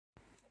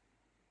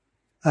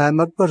I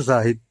am Akbar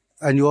Zahid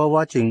and you are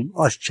watching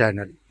US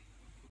channel.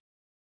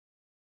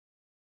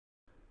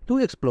 Two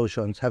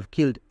explosions have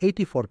killed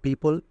 84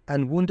 people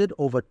and wounded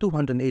over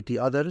 280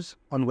 others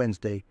on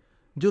Wednesday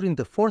during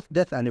the fourth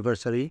death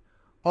anniversary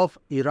of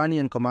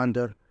Iranian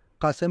commander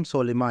Qasem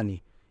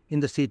Soleimani in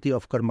the city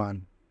of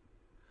Kerman.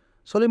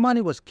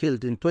 Soleimani was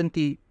killed in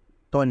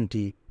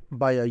 2020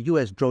 by a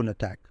US drone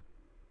attack.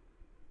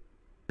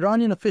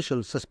 Iranian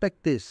officials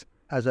suspect this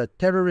as a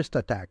terrorist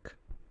attack.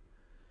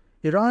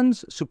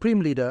 Iran's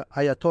supreme leader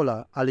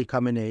Ayatollah Ali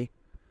Khamenei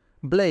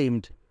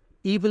blamed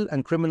evil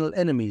and criminal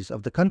enemies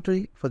of the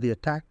country for the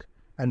attack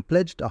and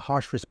pledged a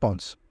harsh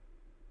response.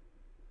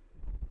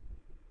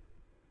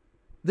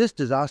 "This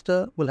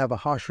disaster will have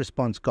a harsh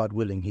response, God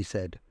willing," he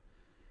said.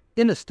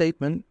 In a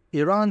statement,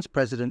 Iran's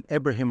President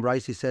Ebrahim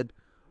Raisi said,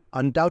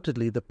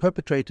 "Undoubtedly, the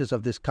perpetrators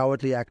of this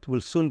cowardly act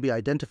will soon be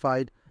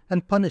identified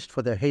and punished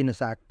for their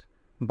heinous act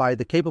by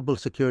the capable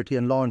security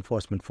and law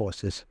enforcement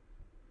forces.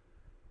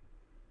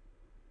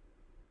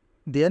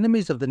 The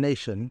enemies of the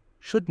nation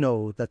should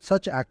know that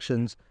such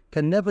actions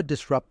can never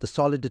disrupt the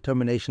solid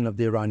determination of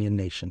the Iranian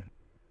nation."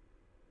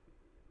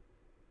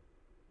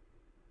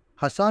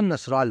 Hassan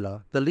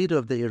Nasrallah, the leader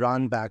of the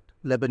Iran-backed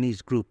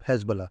Lebanese group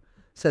Hezbollah,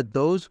 said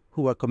those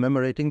who were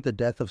commemorating the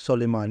death of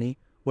Soleimani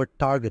were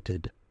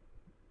targeted.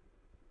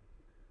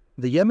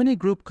 The Yemeni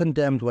group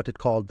condemned what it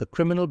called the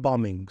criminal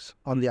bombings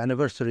on the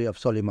anniversary of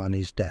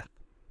Soleimani's death.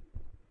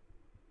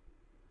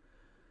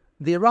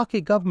 The Iraqi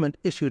government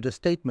issued a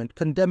statement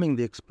condemning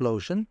the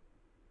explosion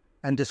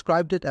and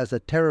described it as a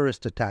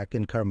terrorist attack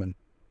in Kerman.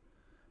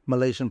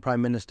 Malaysian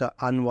Prime Minister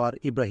Anwar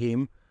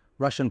Ibrahim,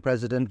 Russian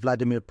President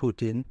Vladimir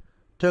Putin,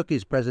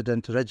 Turkey's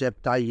President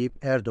Recep Tayyip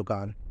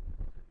Erdogan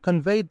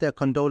conveyed their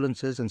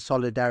condolences and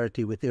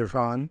solidarity with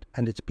Iran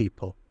and its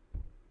people.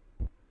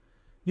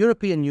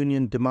 European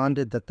Union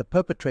demanded that the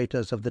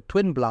perpetrators of the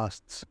twin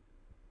blasts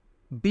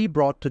be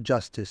brought to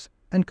justice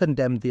and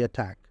condemned the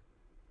attack.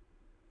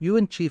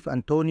 UN Chief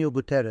Antonio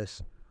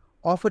Guterres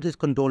offered his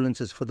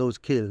condolences for those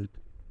killed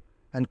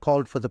and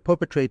called for the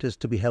perpetrators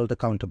to be held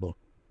accountable.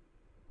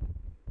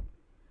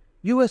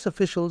 US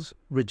officials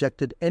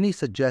rejected any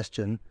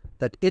suggestion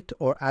that it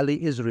or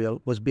Ali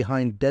Israel was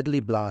behind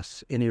deadly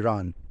blasts in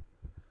Iran.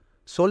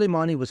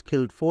 Soleimani was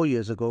killed 4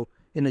 years ago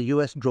in a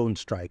US drone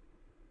strike.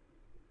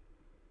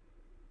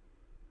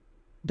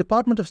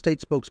 Department of State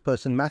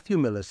spokesperson Matthew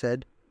Miller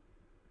said,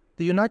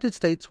 "The United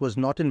States was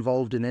not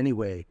involved in any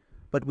way,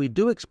 but we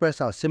do express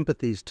our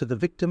sympathies to the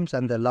victims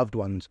and their loved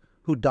ones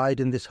who died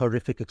in this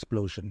horrific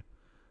explosion."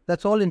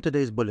 That's all in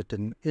today's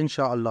bulletin.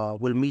 Inshallah,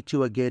 we'll meet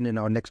you again in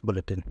our next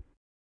bulletin.